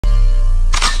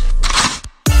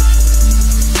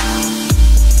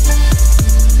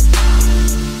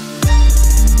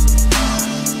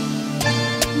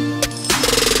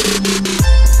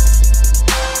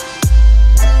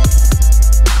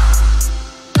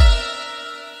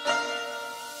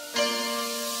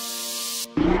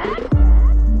Hey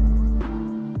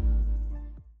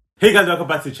guys, welcome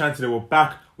back to the channel. Today we're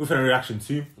back with a reaction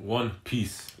to One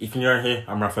Piece. If you're here,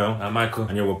 I'm Raphael. I'm Michael.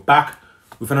 And we're back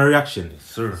with a reaction. Yes,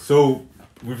 sir. So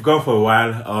we've gone for a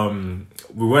while.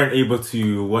 We weren't able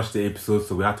to watch the episode,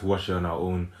 so we had to watch it on our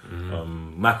own.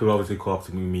 Michael obviously called up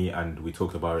to me and we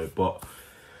talked about it. But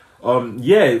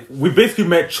yeah, we basically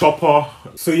met Chopper.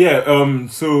 So yeah,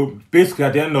 so basically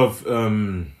at the end of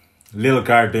Little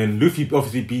Garden, Luffy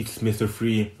obviously beats Mr.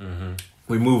 Free.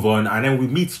 We move on and then we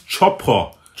meet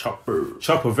Chopper,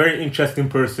 very interesting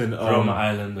person. Drum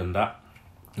Island and that.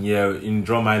 Yeah, in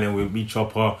Drum Island we meet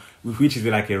Chopper, which is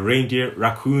like a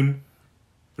raccoon.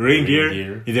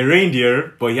 Reindeer. He's a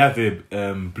reindeer, but he has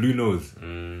a blue nose.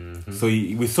 So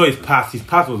we saw his past. His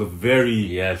past was a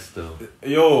very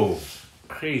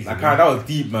crazy. That was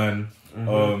deep, man.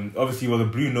 Obviously, he was a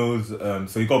blue nose.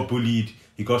 So he got bullied.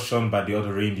 He got shunned by the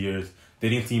other reindeers. They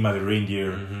didn't see him as a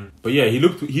reindeer. But yeah, he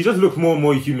just looked more and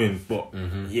more human. But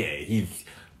yeah, he's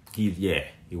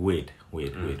weird.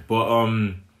 But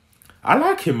I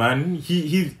like him, man.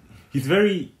 He's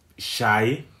very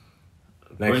shy.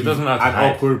 Like, he doesn't have to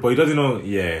hide. Awkward, but he doesn't know.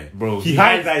 Yeah, bro. He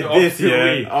hides like this. Yeah.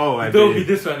 Way. Oh my god. Don't be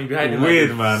this one. He be hiding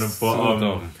weird, like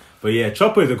man. But yeah,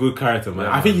 Chopper is a good character, man.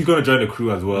 Yeah, I think he's gonna join the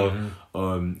crew as well.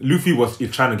 Luffy was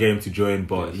trying to get him to join,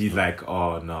 but he's like,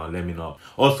 oh no, let me not.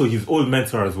 Also, his old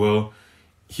mentor as well.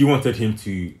 He wanted him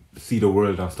to see the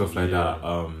world and stuff like that.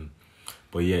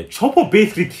 But yeah, Chopper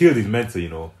basically killed his mentor. You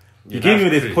know, he gave him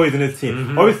this poisonous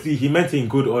thing. Obviously, he meant it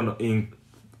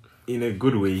in a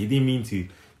good way. He didn't mean to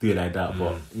do it like that,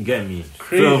 but you get me.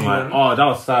 Crazy, man. Oh, that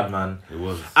was sad, man. It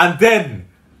was. And then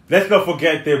let's not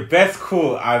forget the best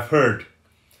quote I've heard.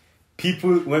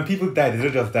 When people die, they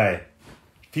don't just die.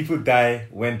 People die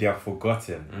when they are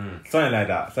forgotten. Something like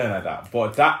that.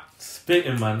 But that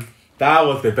spitting, man. That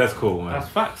was the best quote, man. That's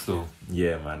facts, though.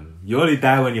 Yeah, man. You only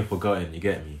die when you're forgotten. You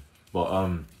get me. But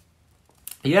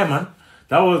yeah, man.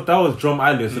 That was Drum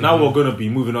Island. So now we're gonna be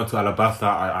moving on to Alabasta.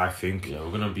 I think. Yeah,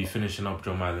 we're gonna be finishing up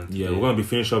Drum Island today. Yeah, we're gonna be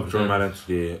finishing up Drum Island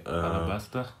today.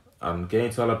 Alabasta. I'm getting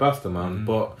to Alabasta, man.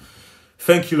 But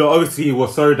thank you, Lord. Obviously, we're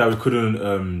sorry that we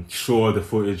couldn't show all the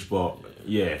footage, but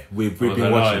yeah, we've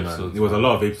been watching, man. It was a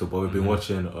lot of episodes, but we've been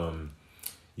watching.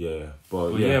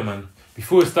 But yeah, man.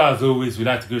 Before we start, as always, we'd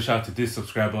like to give a shout out to this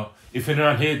subscriber. If you're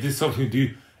around here, this is something we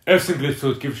do every single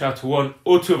episode. Give a shout out to one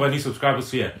or two of our new subscribers.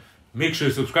 So yeah, make sure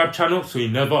you subscribe channel so you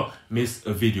never miss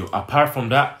a video. Apart from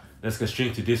that, let's get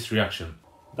straight to this reaction.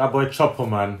 That boy Chopper,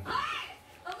 man.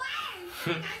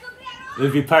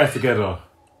 We'll be pirates together.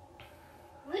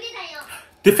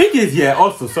 The thing is, yeah,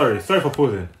 also, sorry for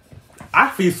pausing. I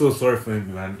feel so sorry for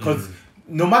him, man. Because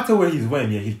no matter where he's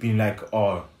went, he's been like,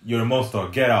 oh, you're a monster,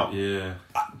 get out. Yeah.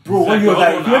 Bro, when he was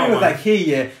like, hey,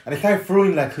 yeah, and they started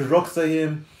throwing like rocks at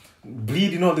him,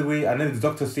 bleeding all the way, and then the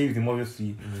doctor saved him,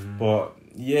 obviously. But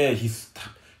yeah,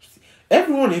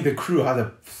 everyone in the crew has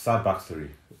a sad backstory.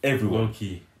 Everyone.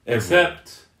 Low-key.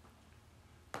 Except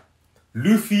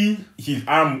Luffy, his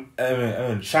arm,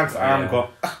 Shanks' arm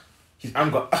got, his arm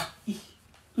got,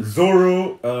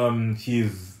 Zoro,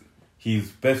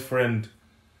 his best friend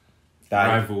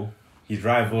died. His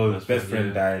rival, his best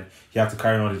friend died. He had to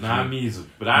carry on his Nami's is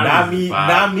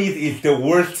the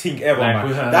worst thing ever,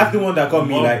 man. That's the one that got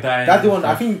me like. That's the one.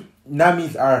 I think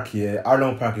Nami's arc here,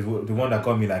 Arlong Park is the one that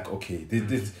got me like. Okay,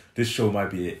 this show might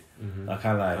be it. I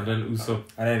can't lie. And then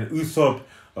Usopp,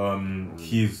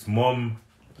 his mom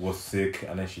was sick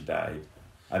and then she died,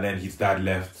 and then his dad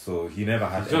left, so he never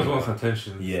had. He just wants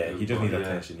attention. Yeah, he just needs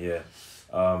attention. Yeah.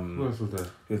 Who else was there?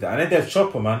 And then there's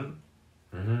Chopper, man.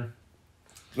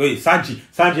 Wait, Sanji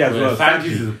as well.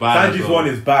 Sanji's is bad. Sanji's one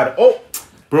is bad. Oh,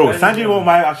 bro, Sanji one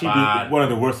might actually be one of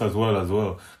the worst as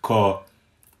well. Cause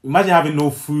imagine having no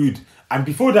food, and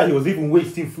before that he was even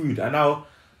wasting food, and now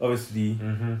obviously.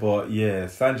 But yeah,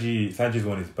 Sanji's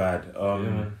one is bad.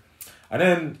 And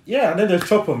then there's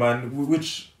Chopper, man,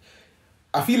 which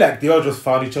I feel like they all just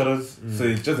found each other's, so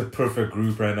it's just a perfect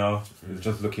group right now. It's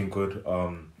just looking good.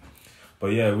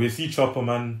 But yeah, we see Chopper,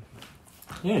 man.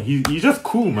 Yeah, he's just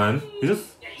cool, man. He's just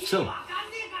chill.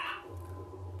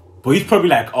 But he's probably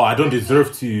like, oh, I don't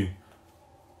deserve to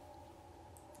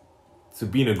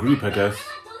be in a group, I guess.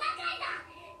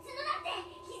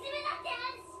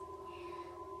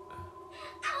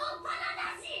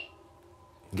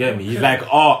 Get me? He's like,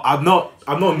 oh, I'm not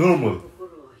normal.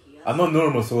 I'm not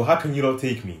normal, so how can you not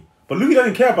take me? But Luffy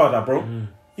doesn't care about that, bro.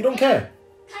 He don't care.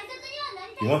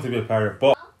 He wants to be a pirate,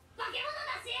 but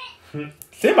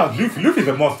same as Luffy. Luffy's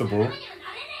a monster, bro.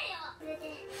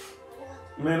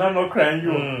 Man, I'm not crying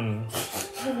you.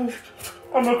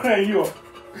 I'm not crying you.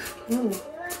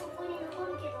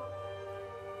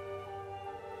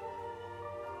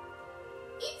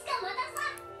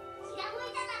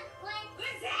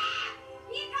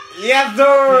 Yes,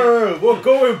 sir. We're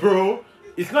going, bro.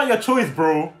 It's not your choice,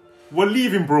 bro. We're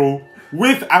leaving, bro.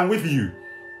 With and with you.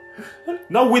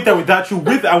 Not with and without you.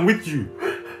 With and with you.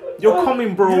 You're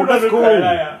coming, bro. Let's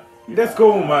go. Let's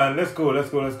go, man. Let's go.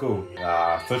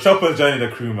 So Chopper's joining the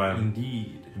crew, man.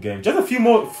 Indeed. Again, just a few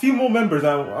more members,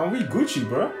 and we Gucci,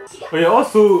 bro. But yeah,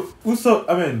 also,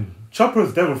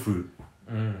 Chopper's devil fruit.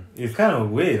 It's kind of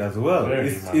weird as well.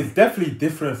 It's definitely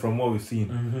different from what we've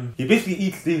seen. He basically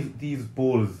eats these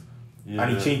balls,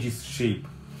 and he changes shape.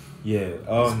 Yeah,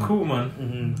 it's cool, man.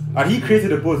 And he created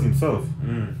the balls himself.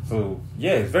 So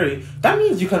yeah, it's very. That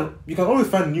means you can always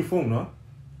find a new form, no?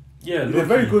 Yeah, it's a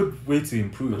very good way to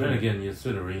improve. But then again, you're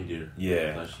still a reindeer.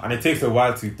 Yeah, and it takes a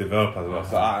while to develop as well.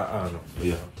 So I don't know.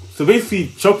 Yeah. So basically,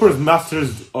 Chopper's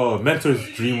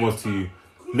mentor's dream was to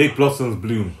make blossoms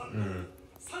bloom.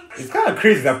 It's kind of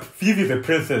crazy that Phoebe's a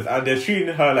princess and they're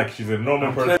treating her like she's a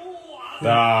normal person.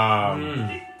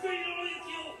 Damn.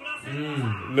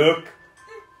 Look,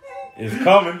 it's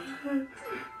coming.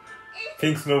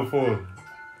 Pink snowfall.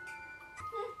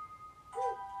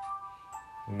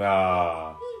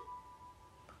 Nah.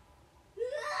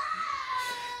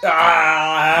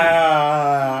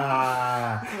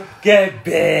 Get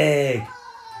big.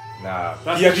 Nah.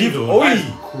 That's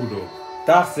cool though.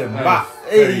 That's a map.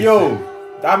 Hey yo,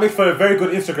 that makes for a very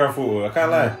good Instagram photo. I can't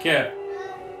lie. Yeah.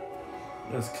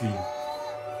 That's clean.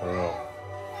 For real.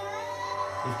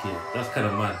 Okay, that's kind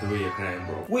of mad the way you're crying,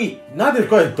 bro. Wait, now they've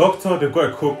got a doctor, they've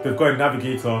got a cook, they've got a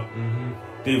navigator,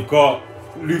 they've got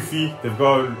Luffy, they've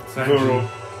got Zoro.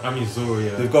 Zoro,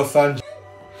 yeah. They've got Sanji.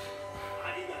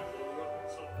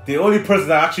 The only person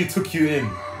that actually took you in.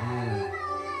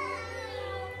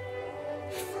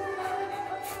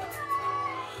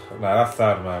 Nah, that's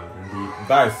sad, man. Indeed.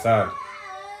 That is sad.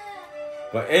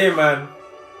 But hey, man,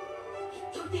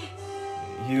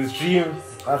 his dream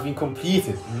has been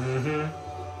completed.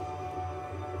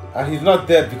 And he's not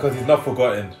dead because he's not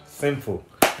forgotten. Simple.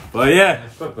 But yeah,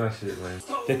 fuck that shit, man.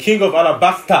 The king of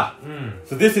Alabasta.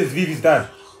 So this is Vivi's dad.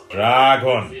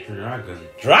 Dragon.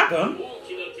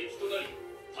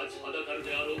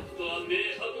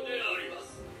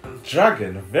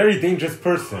 Dragon, a very dangerous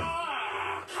person.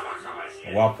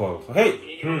 Wapo. Hey,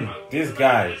 this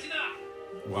guy.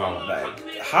 Wow,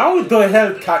 like, how the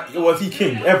hell was he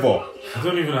king ever?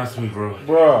 Don't even ask me, bro.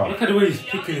 Look at the way he's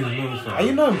picking his nose. Are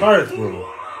you not embarrassed,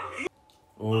 bro?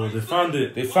 Oh, they found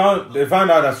it. They found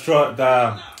out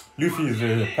that Luffy is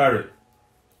a pirate.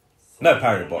 Not a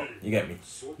pirate, but you get me.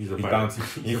 He's a bounty.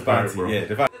 He's a pirate, bro.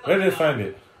 Yeah. Where did they find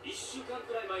it?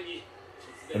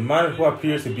 A man who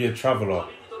appears to be a traveler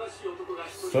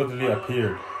suddenly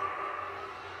appeared.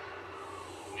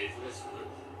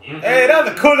 Hey, that's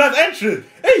a cool ass entrance.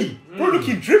 Hey, bro,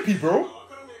 looking drippy, bro.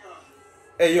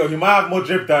 Hey, yo, he might have more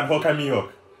drip than Hawkeye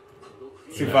Mihawk.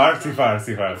 Too far.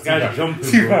 Guys jumping,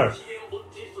 too far.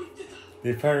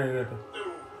 They parried.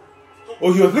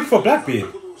 Oh, he was looking for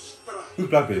Blackbeard. Who's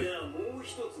Blackbeard?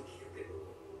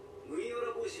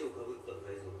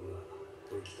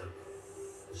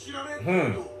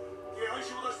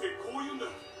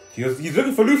 He's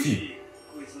looking for Luffy.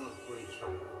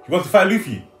 He wants to fight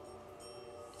Luffy.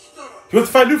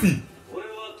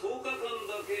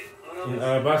 In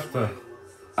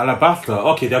Alabasta.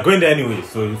 Okay, they're going there anyway,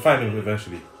 so you'll find him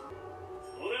eventually.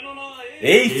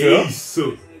 Ace.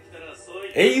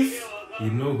 You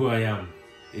know who I am.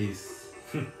 Ace.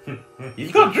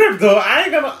 He's got drip though. I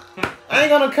ain't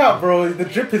gonna count, bro. The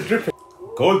drip is dripping.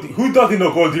 Goldie. Who doesn't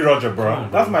know Goldie Roger, bro?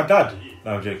 That's my dad.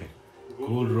 No, I'm joking.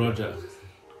 Gold Roger.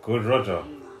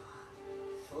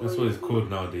 That's what it's called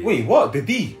nowadays. Wait, what? The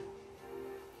D?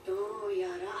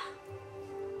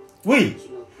 Wait.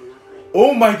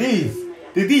 Oh my days.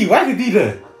 The D. Why the D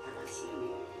there?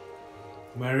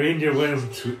 My ranger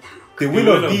went to... The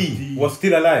winner of D was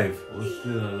still alive.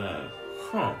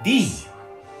 Huh. D.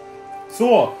 So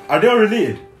what? Are they all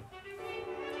related?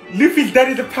 Luffy's dad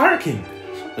is a Pirate King.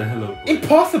 Shut the hell up.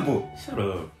 Impossible. Shut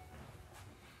up.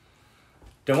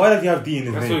 Then why does he have D in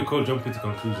his name? That's what we call jumping to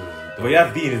conclusions. But he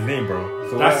has D in his name, bro.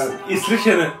 So it's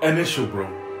literally an initial, bro.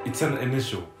 It's an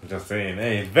initial. I'm just saying.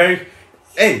 Hey, it's very...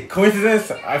 Hey, coincidence?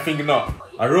 I think not.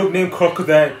 A rogue named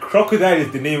Crocodile. Crocodile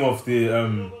is the name of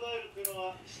the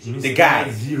guy.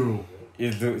 Zero.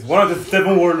 It's one of the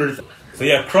 7 warlords. So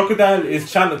yeah, Crocodile is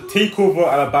trying to take over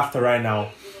Alabasta right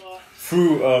now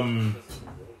through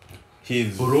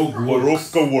his Baroque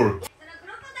work.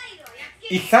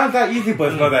 It sounds that easy,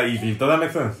 but it's not that easy. Does that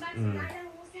make sense?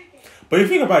 But if you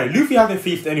think about it, Luffy hasn't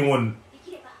faced anyone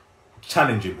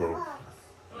challenging, bro.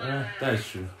 That is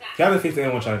true. He hasn't faced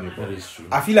anyone challenging, bro. That is true.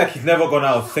 I feel like he's never gone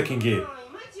out of second gear.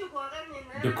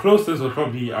 The closest will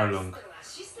probably be Arlong.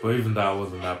 But even that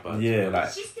wasn't that bad. Yeah, like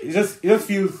it just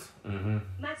feels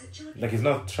like he's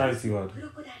not trying too hard.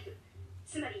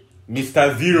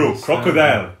 Mr. Zero,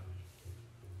 Crocodile.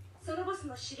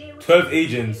 12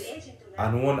 agents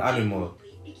and 1 animal.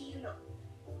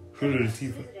 Who will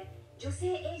receive it?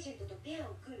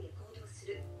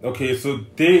 Okay, so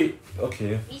they...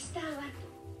 Okay.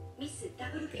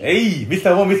 Hey,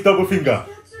 Mr. 1, Mr. Double Finger.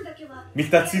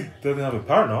 Mr. 2 doesn't have a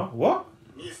partner. What?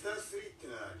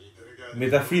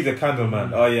 Mr. 3 is a candle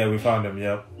man. Oh yeah, we found him,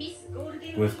 yeah.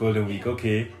 West Golden Week,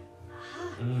 okay.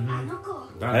 And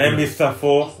then Mr.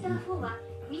 4.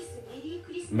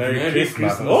 Merry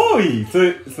Christmas. Oh,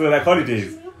 so like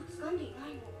holidays.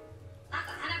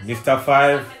 Mr.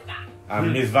 5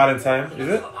 and Miss Valentine, is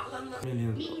it?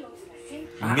 Millions.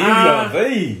 Millions,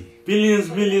 hey. Billions,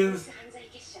 millions.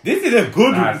 This is a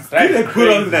good,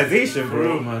 organization,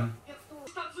 bro. Man.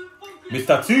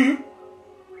 Mr. 2?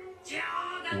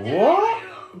 What?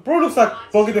 Bro looks like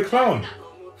Buggy the Clown.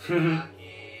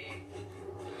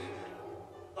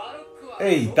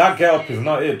 Hey, that get up is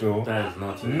not it, though. That is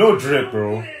not it. No drip,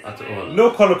 bro. At all. No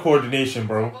color coordination,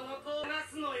 bro.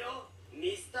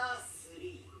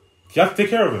 You have to take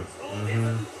care of him.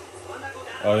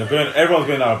 Oh, everyone's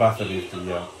going out of Basta basically,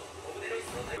 yeah.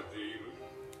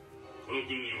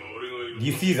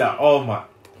 You see that? Oh my.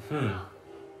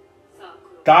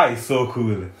 That is so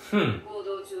cool.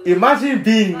 Imagine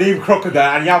being named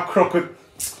Crocodile and you have Crocodile.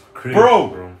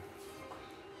 Bro.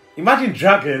 Imagine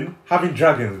having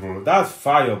dragons, bro. That's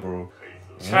fire, bro.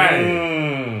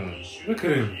 Look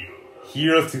at him.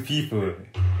 Heroes to people.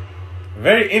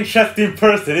 Very interesting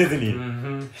person, isn't he?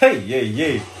 Hey,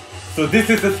 yeah. So this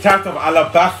is the start of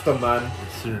Alabasta, man.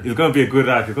 It's gonna be a good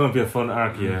arc. It's gonna be a fun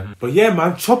arc, yeah. But yeah,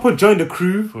 man, Chopper joined the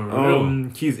crew. For real.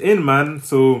 He's in, man.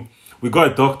 So we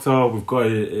got a doctor. We've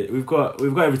got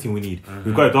everything we need.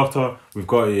 We've got a doctor. We've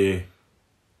got a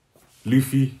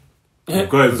Luffy. We've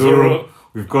got a Zoro.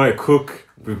 We've got a cook.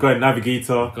 We've got a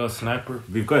navigator. We've got a sniper.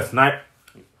 We've got a sniper.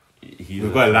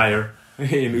 We've got a liar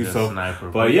in Usopp. Sniper.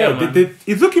 But yeah,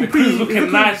 it's looking pretty. It's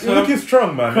looking nice. It's looking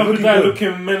strong, man. Crocodile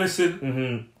looking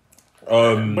menacing.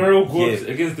 Burrow goes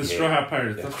against the Straw Hat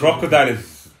Pirates. Crocodile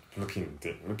is looking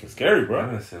scary, bro.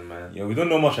 Menacing, man. Yeah, we don't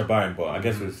know much about him, but I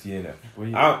guess we'll see it.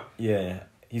 Yeah,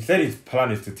 he said his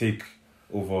plan is to take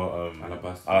over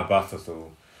Alabasta,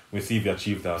 so we'll see if he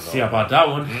achieves that or not. See about that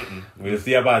one. We'll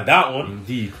see about that one.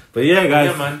 Indeed. But yeah,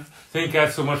 guys. Yeah, man. Thank you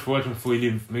guys so much for watching. Before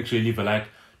you leave, make sure you leave a like.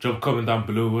 Drop a comment down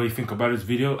below what you think about this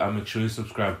video, and make sure you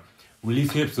subscribe.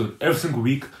 Release an episode every single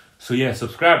week. So yeah,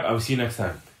 subscribe. I will see you next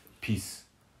time. Peace.